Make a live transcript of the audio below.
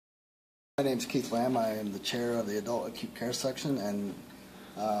My name is Keith Lamb. I am the chair of the Adult Acute Care section and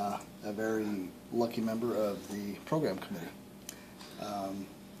a very lucky member of the program committee.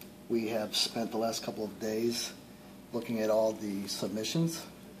 We have spent the last couple of days looking at all the submissions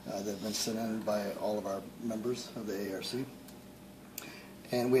that have been sent in by all of our members of the AARC,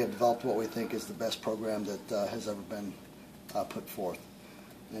 and we have developed what we think is the best program that has ever been put forth.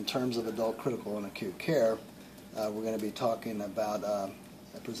 In terms of adult critical and acute care, we're going to be talking about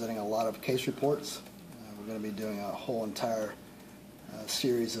presenting a lot of case reports. We're going to be doing a whole entire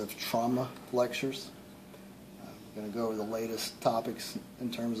series of trauma lectures. We're going to go over the latest topics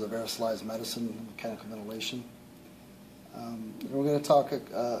in terms of aerosolized medicine, mechanical ventilation. We're going to talk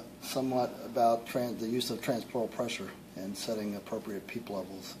somewhat about the use of transpleural pressure and setting appropriate PEEP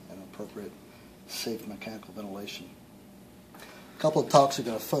levels and appropriate safe mechanical ventilation. A couple of talks are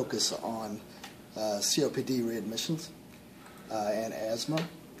going to focus on COPD readmissions and asthma.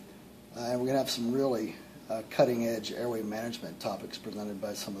 And we're going to have some really cutting-edge airway management topics presented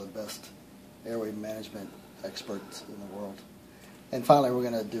by some of the best airway management experts in the world. And finally, we're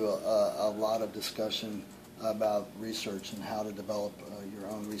going to do a lot of discussion about research and how to develop your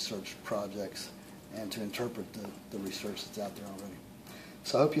own research projects and to interpret the research that's out there already.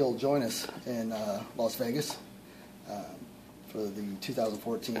 So I hope you'll join us in Las Vegas for the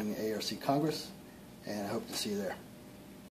 2014 AARC Congress, and I hope to see you there.